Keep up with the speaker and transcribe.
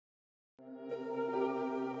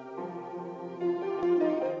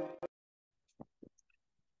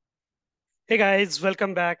Hey guys,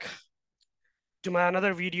 welcome back to my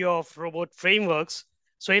another video of robot frameworks.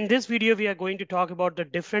 So in this video, we are going to talk about the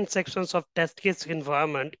different sections of test case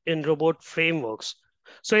environment in robot frameworks.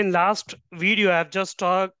 So in last video, I just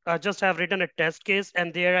have written a test case,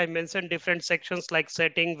 and there I mentioned different sections like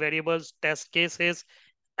setting, variables, test cases,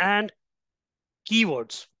 and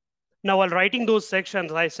keywords. Now, while writing those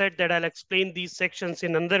sections, I said that I'll explain these sections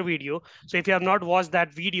in another video. So if you have not watched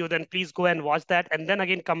that video, then please go and watch that and then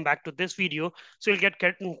again come back to this video. So you'll get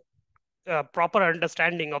proper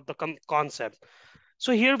understanding of the concept.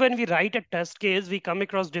 So here, when we write a test case, we come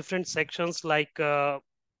across different sections like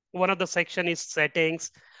one of the section is settings.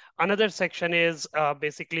 Another section is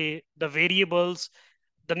basically the variables.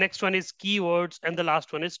 The next one is keywords. And the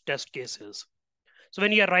last one is test cases. So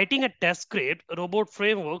when you are writing a test script, robot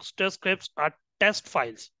frameworks, test scripts are test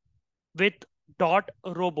files with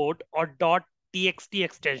 .robot or .txt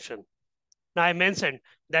extension. Now I mentioned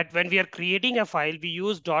that when we are creating a file, we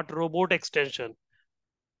use .robot extension.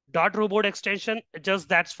 .robot extension, just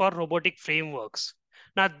that's for robotic frameworks.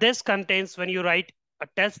 Now this contains, when you write a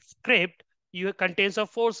test script, you contains of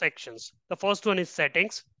 4 sections. The first one is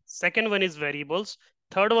settings, second one is variables,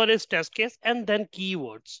 third one is test case, and then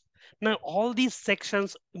keywords. Now all these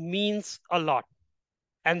sections means a lot,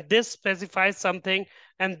 and this specifies something,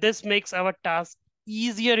 and this makes our task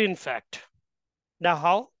easier in fact. Now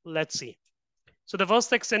how? Let's see. So the first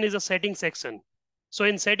section is a setting section. So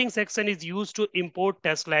in setting section is used to import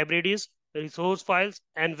test libraries, resource files,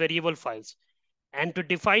 and variable files, and to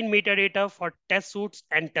define metadata for test suites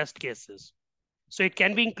and test cases. So it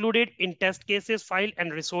can be included in test cases file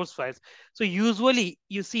and resource files. So usually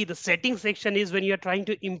you see the setting section is when you're trying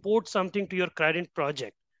to import something to your current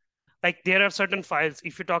project. Like there are certain files.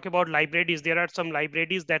 If you talk about libraries, there are some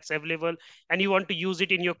libraries that's available and you want to use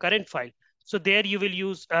it in your current file. So there you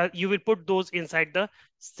will put those inside the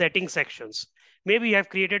setting sections. Maybe you have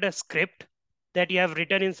created a script that you have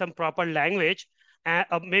written in some proper language.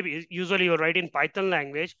 Maybe usually you write in Python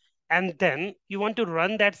language, and then you want to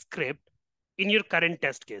run that script in your current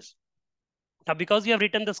test case. Now, because you have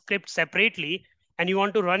written the script separately and you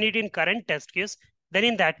want to run it in current test case, then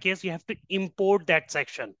in that case, you have to import that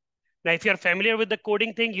section. Now, if you're familiar with the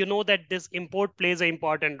coding thing, you know that this import plays an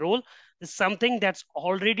important role. It's something that's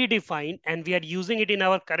already defined and we are using it in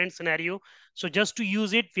our current scenario. So just to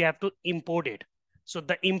use it, we have to import it. So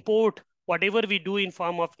the import, whatever we do in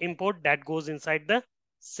form of import, that goes inside the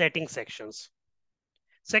setting sections.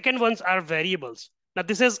 Second ones are variables. Now,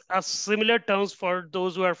 this is a similar terms for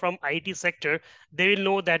those who are from IT sector. They will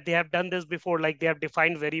know that they have done this before, like they have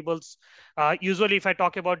defined variables. Usually, if I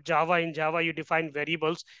talk about Java, in Java, you define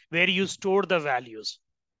variables where you store the values.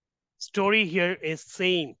 Story here is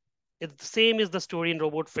same. It's the same as the story in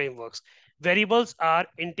robot frameworks. Variables are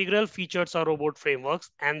integral features of robot frameworks,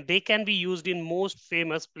 and they can be used in most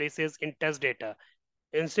famous places in test data.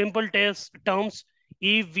 In simple test terms,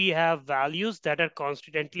 if we have values that are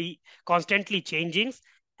constantly changing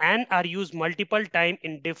and are used multiple time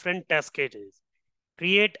in different test cases,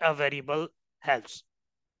 create a variable helps.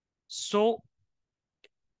 So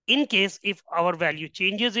in case if our value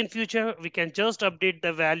changes in future, we can just update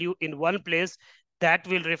the value in one place that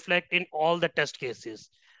will reflect in all the test cases.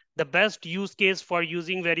 The best use case for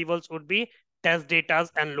using variables would be test data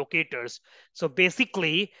and locators. So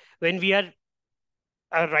basically, when we are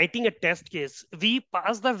writing a test case, we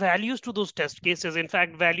pass the values to those test cases. In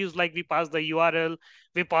fact, values like we pass the URL,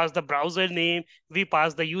 we pass the browser name, we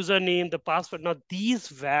pass the username, the password. Now, these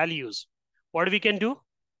values, what we can do?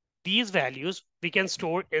 These values we can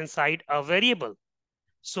store inside a variable.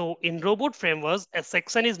 So in robot frameworks, a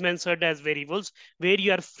section is mentioned as variables where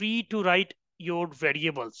you are free to write your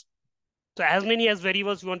variables. So as many as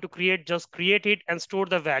variables you want to create, just create it and store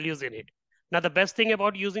the values in it. Now, the best thing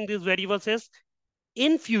about using these variables is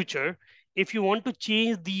in future, if you want to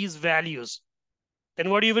change these values, then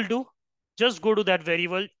what you will do? Just go to that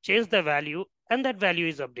variable, change the value, and that value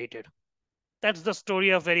is updated. That's the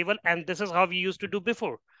story of variable, and this is how we used to do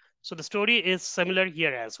before. So the story is similar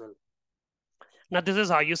here as well. Now this is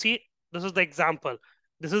how you see, this is the example.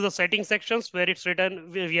 This is the setting sections where it's written,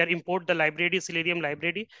 we are import the library, Selenium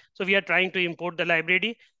library. So we are trying to import the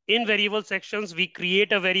library. In variable sections, we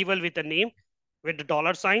create a variable with a name, with the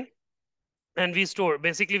dollar sign, and we store.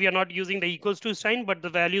 Basically, we are not using the equals to sign, but the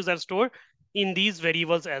values are stored in these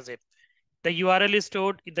variables as if. The URL is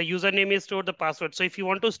stored, the username is stored, the password. So if you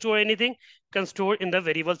want to store anything, you can store in the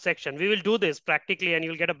variable section. We will do this practically and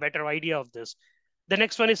you'll get a better idea of this. The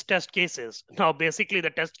next one is test cases. Now, basically the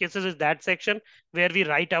test cases is that section where we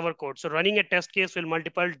write our code. So running a test case with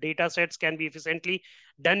multiple data sets can be efficiently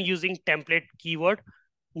done using template keyword.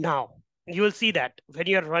 Now, you will see that when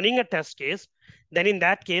you are running a test case, then in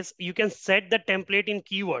that case, you can set the template in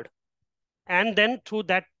keyword, and then through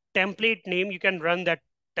that template name, you can run that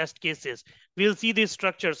test cases. We'll see this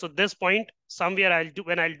structure. So this point somewhere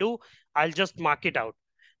I'll just mark it out.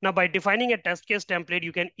 Now, by defining a test case template,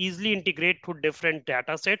 you can easily integrate to different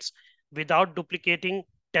data sets without duplicating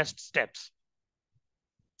test steps.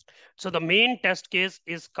 So the main test case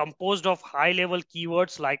is composed of high level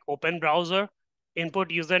keywords like open browser, input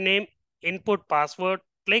username, input password,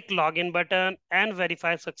 click login button, and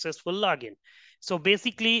verify successful login. So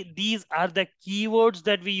basically, these are the keywords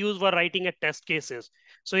that we use for writing a test cases.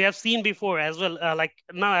 So you have seen before as well, like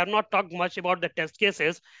now I'm not talking much about the test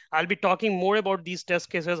cases. I'll be talking more about these test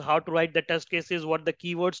cases, how to write the test cases, what the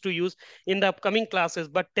keywords to use in the upcoming classes.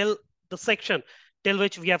 But till the section till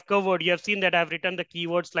which we have covered, you have seen that I've written the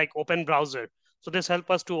keywords like open browser. So this helps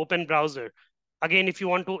us to open browser. Again, if you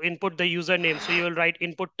want to input the username, so you will write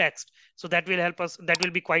input text. So that will help us, that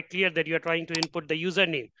will be quite clear that you are trying to input the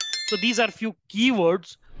username. So these are few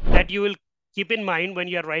keywords that you will keep in mind when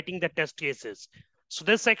you are writing the test cases. So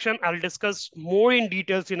this section I'll discuss more in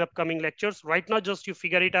details in upcoming lectures. Right now, just you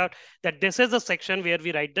figure it out that this is a section where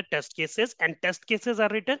we write the test cases, and test cases are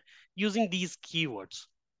written using these keywords.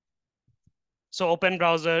 So open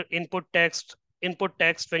browser, input text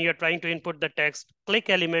when you're trying to input the text, click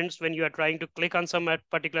elements when you are trying to click on some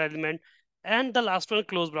particular element, and the last one,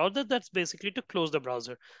 close browser, that's basically to close the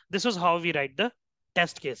browser. This is how we write the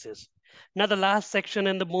test cases. Now the last section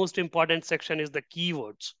and the most important section is the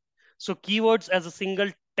keywords. So keywords as a single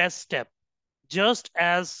test step. Just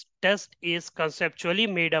as test is conceptually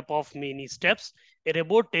made up of many steps, a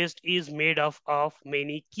robot test is made up of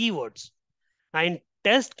many keywords. In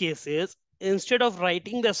test cases, instead of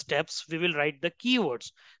writing the steps, we will write the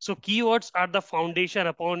keywords. So keywords are the foundation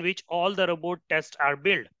upon which all the robot tests are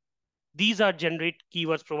built. These are generate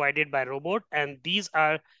keywords provided by robot, and these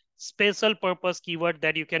are special purpose keyword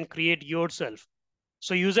that you can create yourself.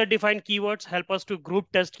 So user defined keywords help us to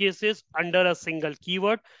group test cases under a single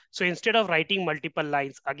keyword. So instead of writing multiple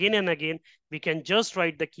lines again and again, we can just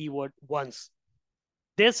write the keyword once.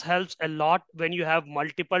 This helps a lot when you have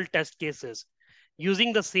multiple test cases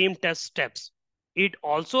using the same test steps. It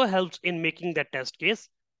also helps in making the test case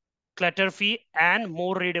clutter-free and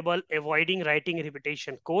more readable, avoiding writing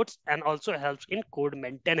repetition codes, and also helps in code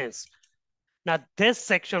maintenance. Now, this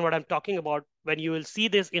section, what I'm talking about, when you will see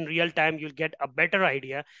this in real time, you'll get a better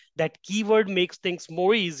idea that keyword makes things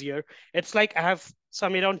more easier. It's like I have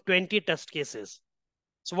some around 20 test cases.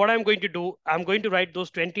 So what I'm going to do, I'm going to write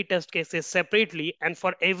those 20 test cases separately. And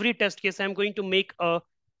for every test case, I'm going to make a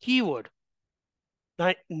keyword.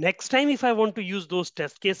 Now, next time, if I want to use those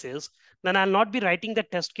test cases, then I'll not be writing the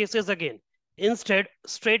test cases again. Instead,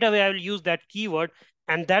 straight away, I will use that keyword,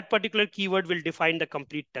 and that particular keyword will define the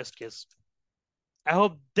complete test case. I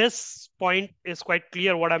hope this point is quite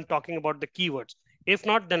clear what I'm talking about the keywords. If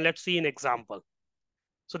not, then let's see an example.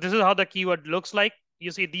 So this is how the keyword looks like.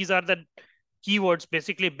 You see, these are the keywords,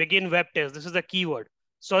 basically begin web test. This is a keyword.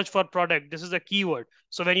 Search for product. This is a keyword.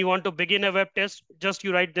 So when you want to begin a web test, just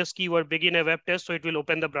you write this keyword, begin a web test, so it will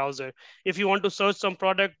open the browser. If you want to search some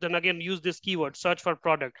product, then again, use this keyword, search for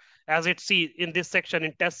product. As it see in this section,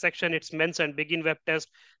 in test section, it's mentioned begin web test,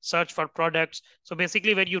 search for products. So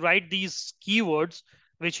basically when you write these keywords,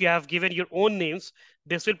 which you have given your own names,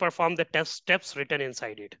 this will perform the test steps written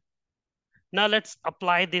inside it. Now let's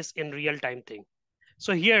apply this in real time thing.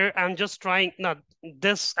 So here I'm just trying, now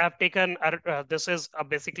this I've taken, this is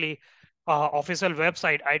basically official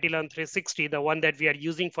website, IT Learn 360, the one that we are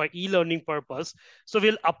using for e-learning purpose. So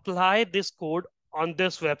we'll apply this code on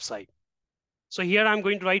this website. So here I'm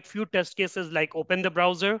going to write few test cases like open the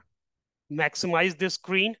browser, maximize this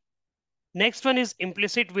screen. Next one is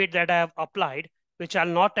implicit weight that I have applied, which I'll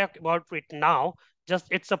not talk about it now. Just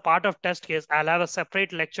it's a part of test case. I'll have a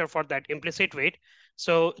separate lecture for that implicit weight.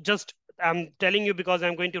 So just I'm telling you because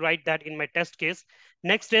I'm going to write that in my test case.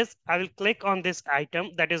 Next is I will click on this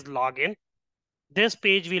item that is login. This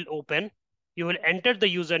page will open. You will enter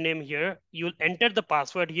the username here. You will enter the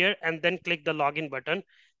password here and then click the login button.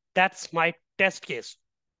 That's my test case.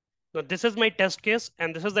 So this is my test case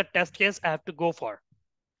and this is the test case I have to go for.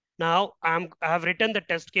 Now I have written the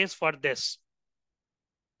test case for this.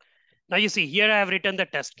 Now you see here I have written the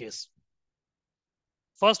test case.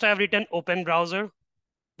 First I have written open browser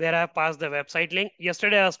where I have passed the website link.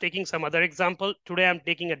 Yesterday I was taking some other example. Today I'm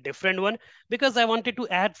taking a different one because I wanted to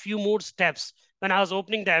add few more steps. When I was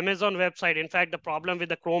opening the Amazon website, in fact, the problem with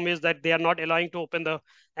the Chrome is that they are not allowing to open the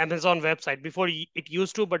Amazon website. Before it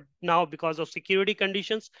used to, but now because of security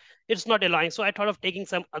conditions, it's not allowing. So I thought of taking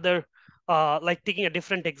some other, like taking a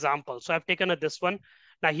different example. So I've taken this one.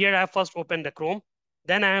 Now here I have first opened the Chrome,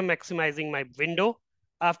 then I am maximizing my window.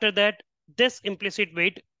 After that, this implicit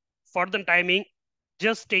wait for the timing,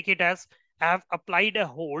 just take it as I have applied a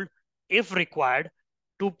hold if required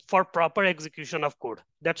for proper execution of code.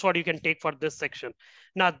 That's what you can take for this section.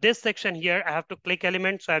 Now this section here, I have to click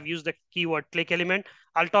element. So I've used the keyword click element.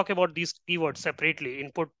 I'll talk about these keywords separately,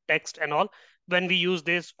 input, text, and all. When we use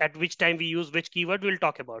this, at which time we use which keyword, we'll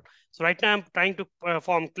talk about. So right now I'm trying to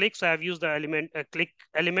perform click. So I've used the element click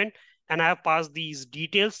element, and I have passed these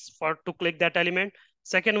details to click that element.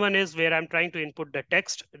 Second one is where I'm trying to input the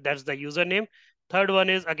text. That's the username. Third one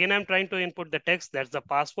is again, I'm trying to input the text. That's the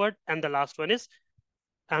password. And the last one is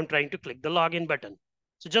I'm trying to click the login button.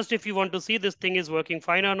 So just if you want to see this thing is working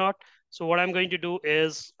fine or not. So what I'm going to do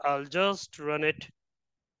is I'll just run it.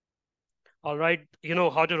 All right, you know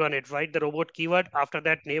how to run it, right? The robot keyword. After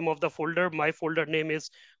that, name of the folder. My folder name is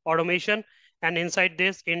automation. And inside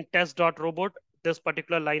this, in test.robot, this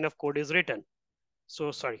particular line of code is written.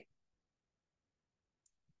 So sorry.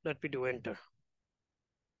 Let me do enter.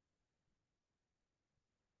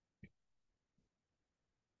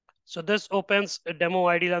 So this opens a demo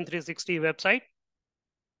IDLAN 360 website.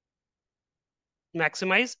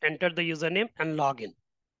 Maximize, enter the username and login.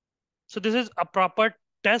 So this is a proper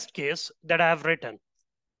test case that I have written.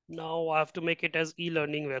 Now I have to make it as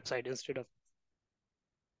e-learning website instead of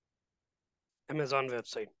Amazon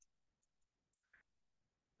website.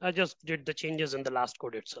 I just did the changes in the last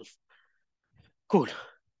code itself. Cool.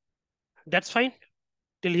 That's fine.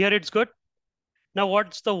 Till here it's good. Now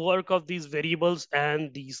what's the work of these variables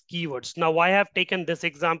and these keywords? Now why I have taken this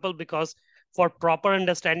example? Because for proper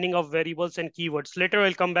understanding of variables and keywords, later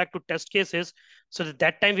I'll come back to test cases. So at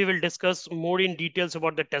that time we will discuss more in details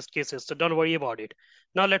about the test cases. So don't worry about it.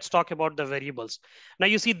 Now let's talk about the variables. Now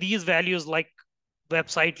you see these values like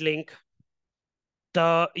website link,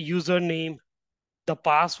 the username, the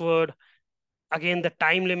password, again, the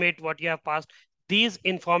time limit, what you have passed, these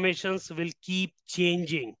informations will keep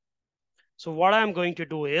changing. So what I'm going to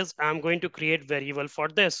do is I'm going to create variable for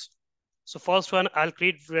this. So first one, I'll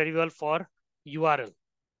create variable for URL.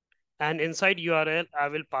 And inside URL, I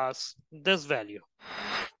will pass this value.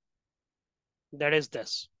 That is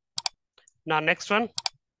this. Now next one,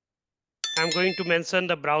 I'm going to mention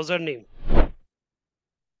the browser name.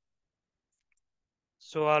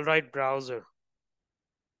 So I'll write browser.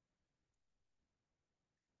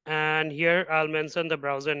 And here I'll mention the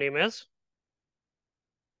browser name as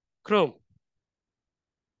Chrome.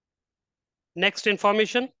 Next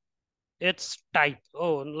information, it's type.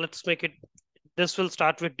 Oh, let's make it, this will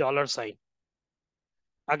start with $sign.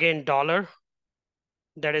 Again, dollar,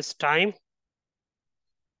 that is time.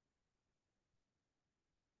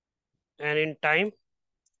 And in time,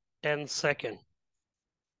 10 seconds.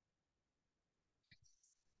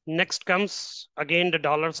 Next comes again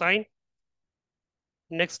the $sign.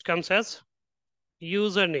 Next comes as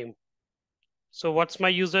username. So what's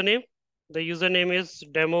my username? The username is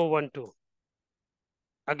demo12.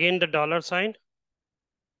 Again the $sign.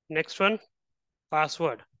 Next one,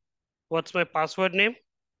 password. What's my password name?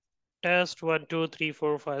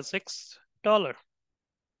 Test12345 $.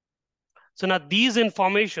 So now these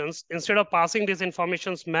informations, instead of passing these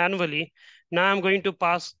informations manually, now I'm going to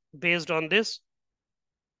pass based on this.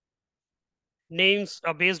 Names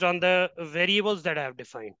are based on the variables that I have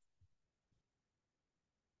defined.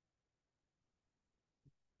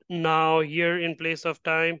 Now here in place of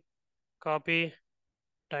time, copy,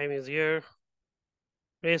 time is here.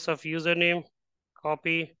 Place of username,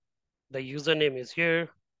 copy, the username is here.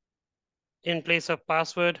 In place of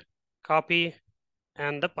password, copy,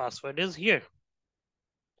 and the password is here.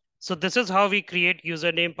 So this is how we create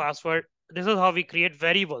username, password. This is how we create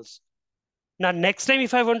variables. Now, next time,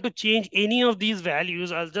 if I want to change any of these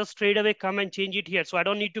values, I'll just straight away come and change it here. So I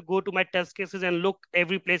don't need to go to my test cases and look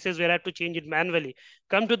every places where I have to change it manually.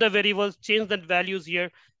 Come to the variables, change the values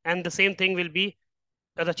here, and the same thing will be,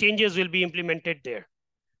 the changes will be implemented there.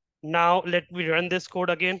 Now let me run this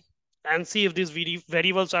code again and see if these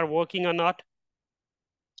variables are working or not.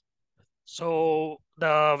 So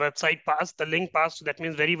the website passed, the link passed. So that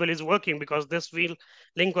means variable is working because this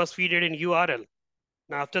link was fed in URL.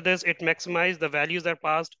 Now after this, it maximized, the values are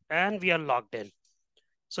passed, and we are logged in.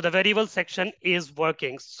 So the variable section is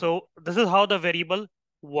working. So this is how the variable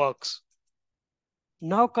works.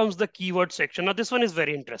 Now comes the keyword section. Now this one is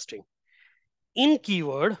very interesting. In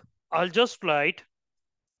keyword, I'll just write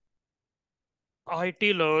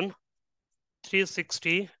IT Learn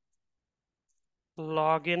 360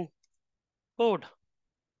 login code.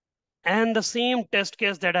 And the same test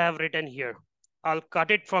case that I have written here, I'll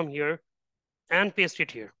cut it from here and paste it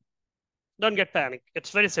here. Don't get panicked.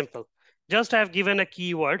 It's very simple. Just I've given a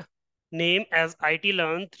keyword name as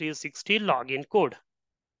ITlearn 360 login code.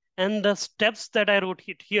 And the steps that I wrote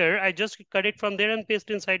it here, I just cut it from there and paste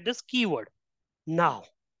inside this keyword. Now,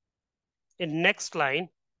 in next line,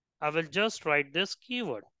 I will just write this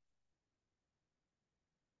keyword.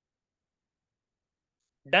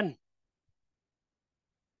 Done.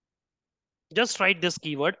 Just write this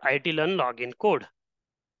keyword ITlearn login code.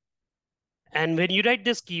 And when you write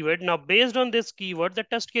this keyword, now based on this keyword, the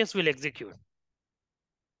test case will execute.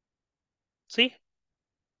 See?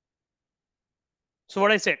 So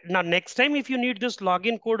what I said, now next time if you need this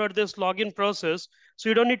login code or this login process, so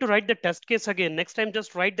you don't need to write the test case again. Next time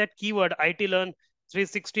just write that keyword ITlearn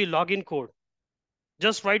 360 login code.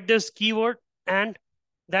 Just write this keyword and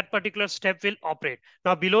that particular step will operate.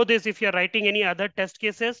 Now below this, if you're writing any other test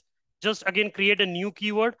cases, just again create a new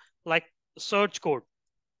keyword like search code.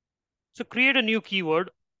 So create a new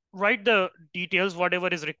keyword, write the details, whatever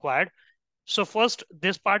is required. So first,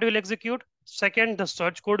 this part will execute. Second, the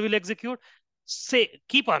search code will execute. Say,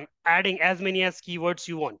 keep on adding as many as keywords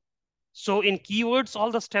you want. So in keywords,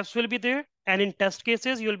 all the steps will be there. And in test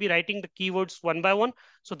cases, you'll be writing the keywords one by one.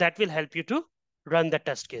 So that will help you to run the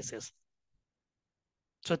test cases.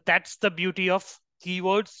 So that's the beauty of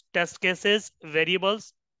keywords, test cases,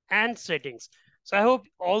 variables, and settings. So I hope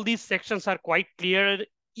all these sections are quite clear,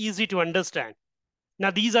 easy to understand. Now,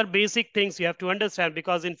 these are basic things you have to understand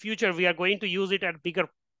because in future, we are going to use it at bigger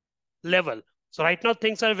level. So right now,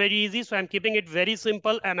 things are very easy. So I'm keeping it very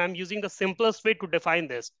simple and I'm using the simplest way to define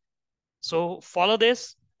this. So follow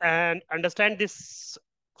this and understand this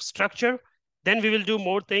structure. Then we will do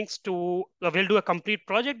more things to, we'll do a complete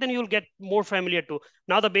project, then you'll get more familiar too.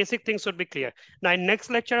 Now the basic things should be clear. Now in next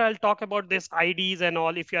lecture, I'll talk about this IDs and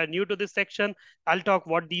all. If you are new to this section, I'll talk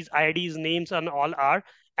what these IDs, names and all are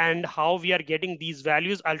and how we are getting these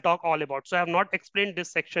values. I'll talk all about. So I have not explained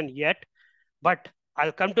this section yet, but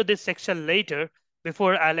I'll come to this section later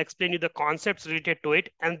before I'll explain you the concepts related to it.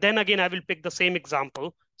 And then again, I will pick the same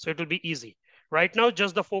example. So it will be easy. Right now,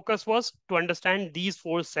 just the focus was to understand these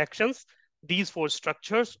four sections, these four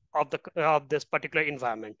structures of this particular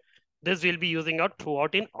environment. This will be using out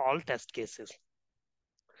throughout in all test cases.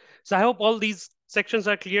 So I hope all these sections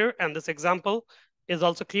are clear and this example is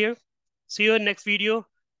also clear. See you in next video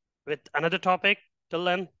with another topic. Till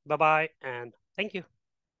then, bye-bye and thank you.